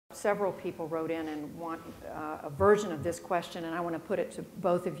several people wrote in and want a version of this question, and I want to put it to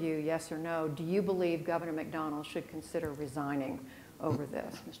both of you, yes or no. Do you believe Governor McDonnell should consider resigning over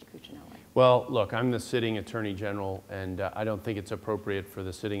this, Mr. Cuccinelli? Well, look, I'm the sitting Attorney General, and I don't think it's appropriate for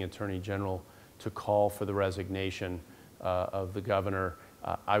the sitting Attorney General to call for the resignation of the governor.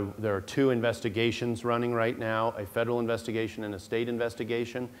 There are two investigations running right now, a federal investigation and a state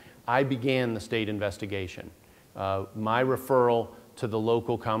investigation. I began the state investigation. My referral to the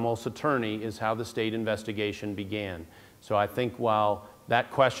local Commonwealth's attorney is how the state investigation began. So I think while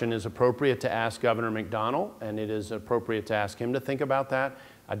that question is appropriate to ask Governor McDonnell, and it is appropriate to ask him to think about that,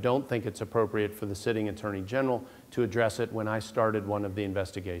 I don't think it's appropriate for the sitting Attorney General to address it when I started one of the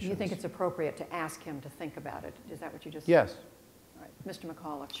investigations. You think it's appropriate to ask him to think about it? Is that what you just said? Yes. All right. Mr.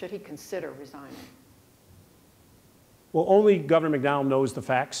 McAuliffe, should he consider resigning? Well, only Governor McDonnell knows the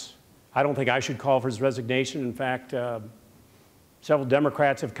facts. I don't think I should call for his resignation. In fact, several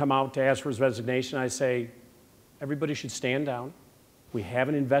Democrats have come out to ask for his resignation. I say, everybody should stand down. We have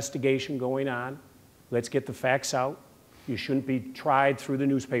an investigation going on. Let's get the facts out. You shouldn't be tried through the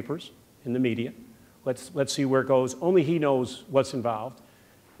newspapers and the media. Let's see where it goes. Only he knows what's involved.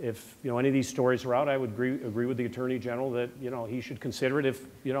 If any of these stories are out, I would agree with the Attorney General that he should consider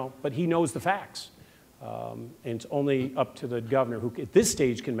it. But he knows the facts, and it's only up to the governor who, at this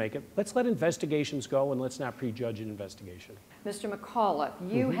stage, can make it. Let's let investigations go, and let's not prejudge an investigation. Mr. McAuliffe,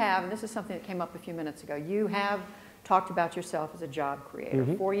 you have, and this is something that came up a few minutes ago, you have talked about yourself as a job creator.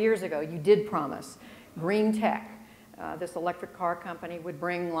 4 years ago, you did promise green tech. This electric car company would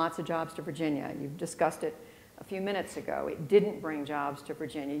bring lots of jobs to Virginia. You discussed it a few minutes ago. It didn't bring jobs to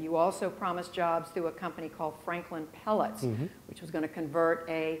Virginia. You also promised jobs through a company called Franklin Pellets, which was going to convert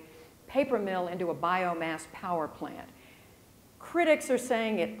a paper mill into a biomass power plant. Critics are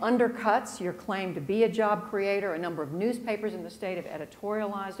saying it undercuts your claim to be a job creator. A number of newspapers in the state have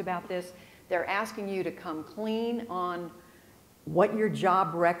editorialized about this. They're asking you to come clean on what your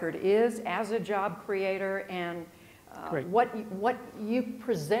job record is as a job creator and what you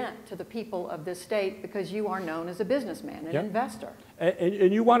present to the people of this state, because you are known as a businessman, an investor.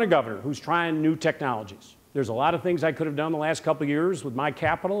 And you want a governor who's trying new technologies. There's a lot of things I could have done the last couple of years with my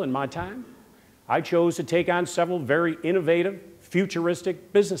capital and my time. I chose to take on several very innovative,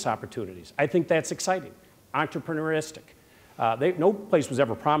 futuristic business opportunities. I think that's exciting, entrepreneuristic. No place was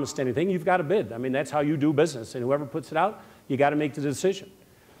ever promised anything. You've got to bid. I mean, that's how you do business, and whoever puts it out, you got to make the decision.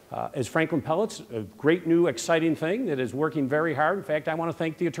 As Franklin Pellets, a great new exciting thing that is working very hard. In fact, I want to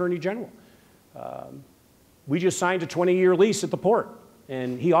thank the Attorney General. We just signed a 20-year lease at the port,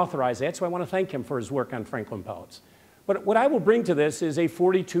 and he authorized that, so I want to thank him for his work on Franklin Pellets. But what I will bring to this is a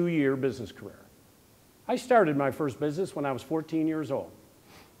 42-year business career. I started my first business when I was 14 years old,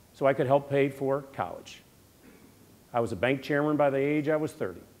 so I could help pay for college. I was a bank chairman by the age I was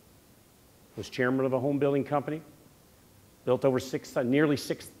 30. Was chairman of a home building company. Built over nearly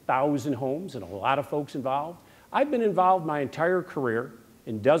 6,000 homes and a lot of folks involved. I've been involved my entire career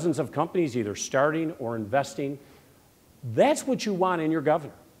in dozens of companies, either starting or investing. That's what you want in your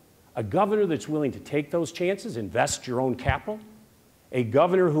governor. A governor that's willing to take those chances, invest your own capital. A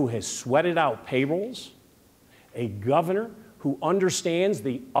governor who has sweated out payrolls. A governor who understands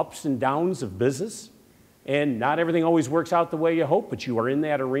the ups and downs of business. And not everything always works out the way you hope, but you are in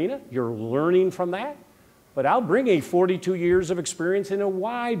that arena. You're learning from that. But I'll bring 42 years of experience in a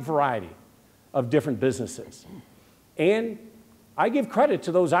wide variety of different businesses. And I give credit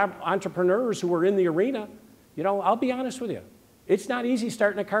to those entrepreneurs who are in the arena. I'll be honest with you. It's not easy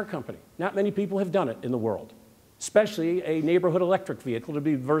starting a car company. Not many people have done it in the world, especially a neighborhood electric vehicle to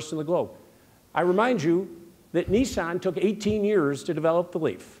be versed in the globe. I remind you that Nissan took 18 years to develop the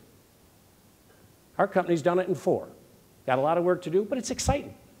Leaf. Our company's done it in 4. Got a lot of work to do, but it's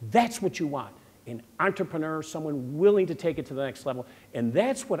exciting. That's what you want. An entrepreneur, someone willing to take it to the next level. And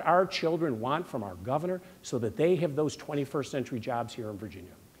that's what our children want from our governor, so that they have those 21st century jobs here in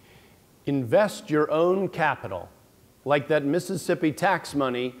Virginia. Invest your own capital, like that Mississippi tax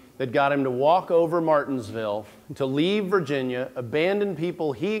money that got him to walk over Martinsville, to leave Virginia, abandon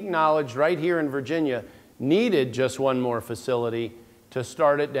people he acknowledged right here in Virginia needed just one more facility to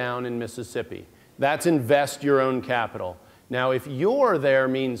start it down in Mississippi. That's invest your own capital. Now, if "your" there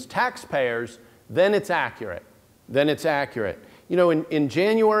means taxpayers, then it's accurate. Then it's accurate. In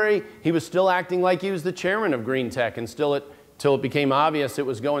January, he was still acting like he was the chairman of Green Tech, and till it became obvious it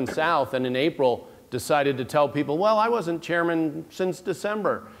was going south, and in April decided to tell people, well, I wasn't chairman since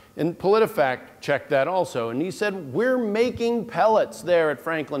December. And PolitiFact checked that also, and he said, we're making pellets there at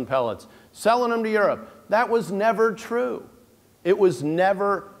Franklin Pellets, selling them to Europe. That was never true. It was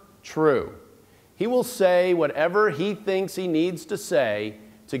never true. He will say whatever he thinks he needs to say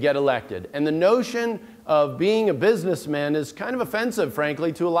to get elected. And the notion of being a businessman is kind of offensive,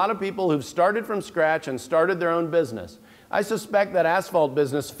 frankly, to a lot of people who've started from scratch and started their own business. I suspect that asphalt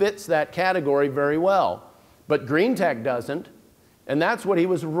business fits that category very well, but green tech doesn't, and that's what he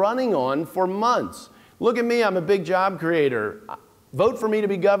was running on for months. Look at me, I'm a big job creator. Vote for me to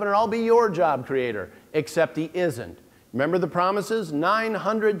be governor, I'll be your job creator, except he isn't. Remember the promises?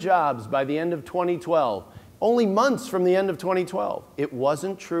 900 jobs by the end of 2012. Only months from the end of 2012. It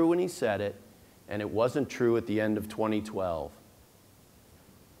wasn't true when he said it, and it wasn't true at the end of 2012.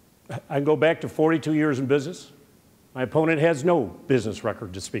 I go back to 42 years in business. My opponent has no business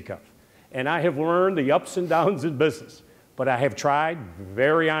record to speak of. And I have learned the ups and downs in business, but I have tried,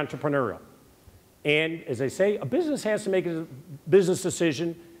 very entrepreneurial. And as I say, a business has to make a business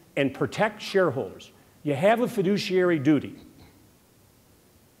decision and protect shareholders. You have a fiduciary duty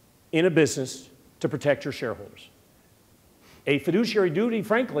in a business to protect your shareholders. A fiduciary duty,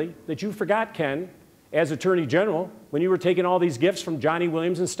 frankly, that you forgot, Ken, as Attorney General, when you were taking all these gifts from Johnny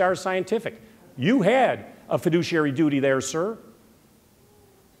Williams and Star Scientific. You had a fiduciary duty there, sir.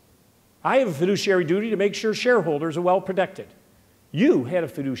 I have a fiduciary duty to make sure shareholders are well protected. You had a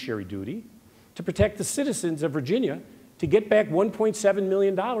fiduciary duty to protect the citizens of Virginia to get back $1.7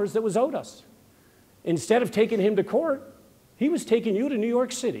 million that was owed us. Instead of taking him to court, he was taking you to New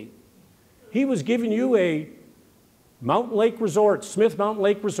York City. He was giving you a Mountain Lake Resort, Smith Mountain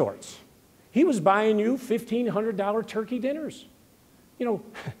Lake Resorts. He was buying you $1,500 turkey dinners. You know,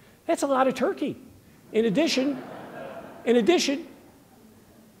 that's a lot of turkey. In addition,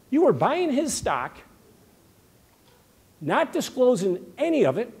 you were buying his stock, not disclosing any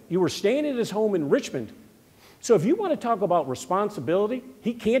of it. You were staying at his home in Richmond. So if you want to talk about responsibility,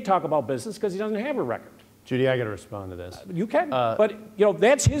 he can't talk about business because he doesn't have a record. Judy, I got to respond to this. You can, but you know,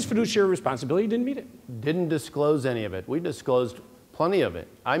 that's his fiduciary responsibility. He didn't meet it. Didn't disclose any of it. We disclosed plenty of it.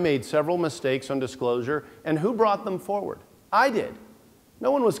 I made several mistakes on disclosure, and who brought them forward? I did.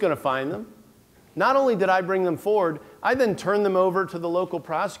 No one was going to find them. Not only did I bring them forward, I then turned them over to the local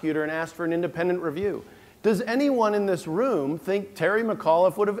prosecutor and asked for an independent review. Does anyone in this room think Terry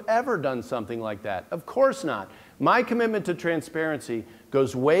McAuliffe would have ever done something like that? Of course not. My commitment to transparency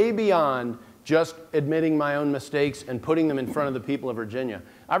goes way beyond just admitting my own mistakes and putting them in front of the people of Virginia.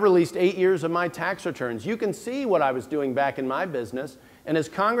 I've released 8 years of my tax returns. You can see what I was doing back in my business. And as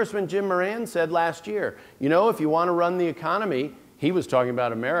Congressman Jim Moran said last year, you know, if you want to run the economy, he was talking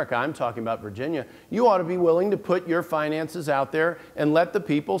about America, I'm talking about Virginia, you ought to be willing to put your finances out there and let the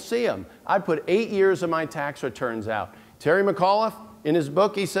people see them. I put 8 years of my tax returns out. Terry McAuliffe, in his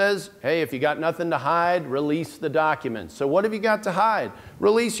book, he says, hey, if you got nothing to hide, release the documents. So what have you got to hide?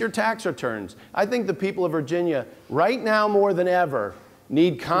 Release your tax returns. I think the people of Virginia, right now more than ever,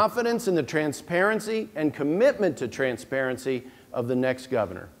 need confidence in the transparency and commitment to transparency of the next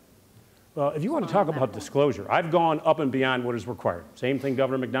governor. Well, if you want to talk about disclosure, I've gone up and beyond what is required. Same thing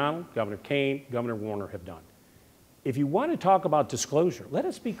Governor McDonald, Governor Kane, Governor Warner have done. If you want to talk about disclosure, let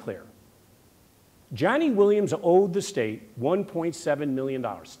us be clear. Johnny Williams owed the state $1.7 million.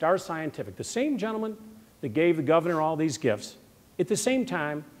 Star Scientific, the same gentleman that gave the governor all these gifts, at the same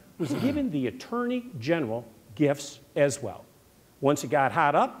time was giving the Attorney General gifts as well. Once it got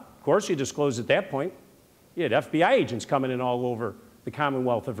hot up, of course, you disclosed at that point, you had FBI agents coming in all over the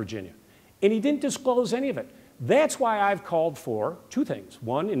Commonwealth of Virginia. And he didn't disclose any of it. That's why I've called for two things.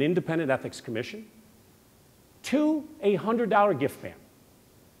 One, an independent ethics commission. Two, a $100 gift ban.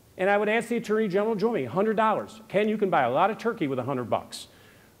 And I would ask the Attorney General to join me, $100. Ken, you can buy a lot of turkey with $100.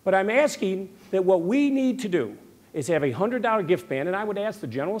 But I'm asking that what we need to do is have a $100 gift ban, and I would ask the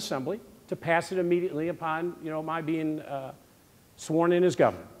General Assembly to pass it immediately upon, you know, my being sworn in as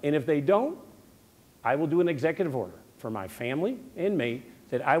governor. And if they don't, I will do an executive order for my family and me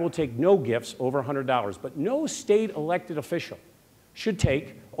that I will take no gifts over $100. But no state elected official should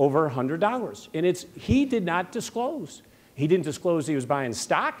take over $100. And he did not disclose. He didn't disclose he was buying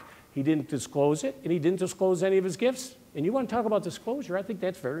stock. He didn't disclose it. And he didn't disclose any of his gifts. And you want to talk about disclosure, I think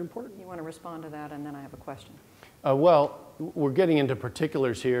that's very important. You want to respond to that, and then I have a question. Well, we're getting into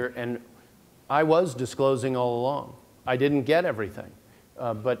particulars here, and I was disclosing all along. I didn't get everything.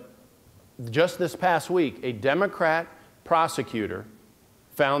 But just this past week, a Democrat prosecutor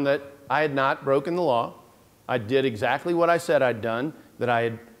found that I had not broken the law. I did exactly what I said I'd done, that I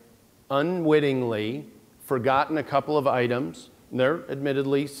had unwittingly forgotten a couple of items. There are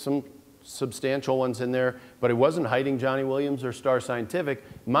admittedly some substantial ones in there, but it wasn't hiding Johnny Williams or Star Scientific.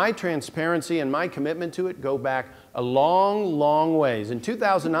 My transparency and my commitment to it go back a long, long ways. In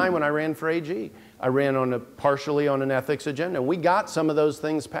 2009, when I ran for AG, I ran partially on an ethics agenda. We got some of those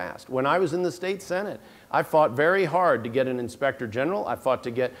things passed. When I was in the state Senate, I fought very hard to get an inspector general. I fought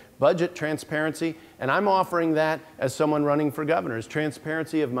to get budget transparency, and I'm offering that as someone running for governor, as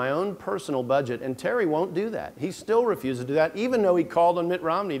transparency of my own personal budget, and Terry won't do that. He still refuses to do that, even though he called on Mitt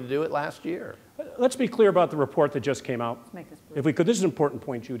Romney to do it last year. Let's be clear about the report that just came out. Let's make this brief. If we could, this is an important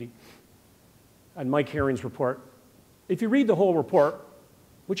point, Judy, on Mike Herring's report. If you read the whole report,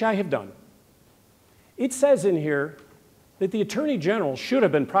 which I have done, it says in here that the Attorney General should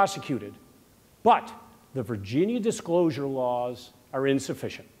have been prosecuted, but the Virginia disclosure laws are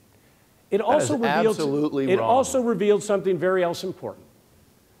insufficient. It also revealed something very else important.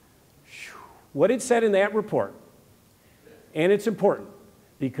 What it said in that report, and it's important,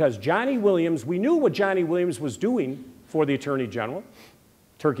 because Johnny Williams, we knew what Johnny Williams was doing for the Attorney General,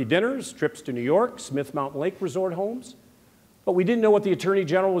 turkey dinners, trips to New York, Smith Mountain Lake resort homes, but we didn't know what the Attorney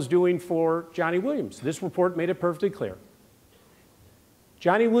General was doing for Johnny Williams. This report made it perfectly clear.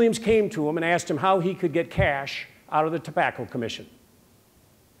 Johnny Williams came to him and asked him how he could get cash out of the Tobacco Commission.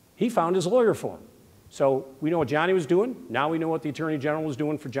 He found his lawyer for him. So we know what Johnny was doing. Now we know what the Attorney General was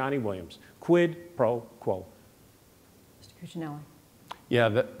doing for Johnny Williams. Quid pro quo. Mr. Cuccinelli. Yeah,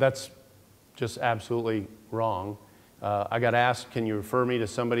 that's just absolutely wrong. I got asked, can you refer me to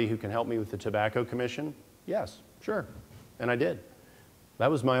somebody who can help me with the Tobacco Commission? Yes, sure, and I did.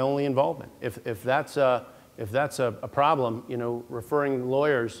 That was my only involvement. If that's a problem, you know, referring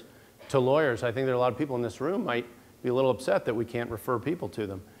lawyers to lawyers, I think there are a lot of people in this room might be a little upset that we can't refer people to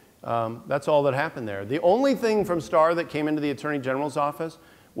them. That's all that happened there. The only thing from Starr that came into the Attorney General's office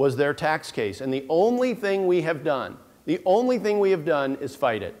was their tax case, and the only thing we have done is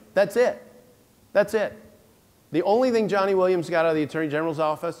fight it. That's it. That's it. The only thing Johnny Williams got out of the Attorney General's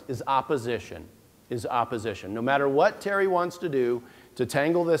office is opposition. No matter what Terry wants to do to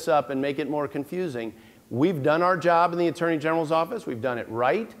tangle this up and make it more confusing, we've done our job in the Attorney General's office. We've done it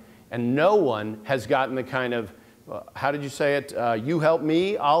right, and no one has gotten the kind of, how did you say it? You help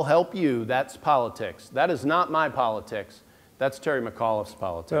me, I'll help you. That's politics. That is not my politics. That's Terry McAuliffe's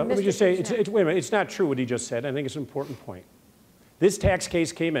politics. Let me just say, wait a minute, it's not true what he just said. I think it's an important point. This tax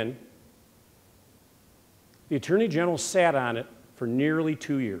case came in. The Attorney General sat on it for nearly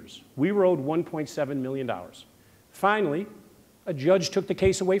 2 years. We were owed $1.7 million. Finally, a judge took the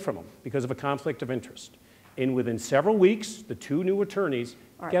case away from him because of a conflict of interest. And within several weeks, the two new attorneys,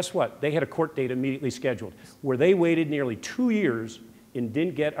 guess what? They had a court date immediately scheduled, where they waited nearly 2 years and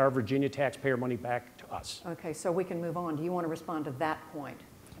didn't get our Virginia taxpayer money back to us. Okay, so we can move on. Do you want to respond to that point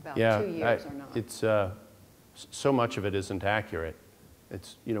about 2 years or not? It's, so much of it isn't accurate.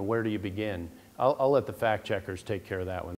 It's, you know, where do you begin? I'll let the fact checkers take care of that one.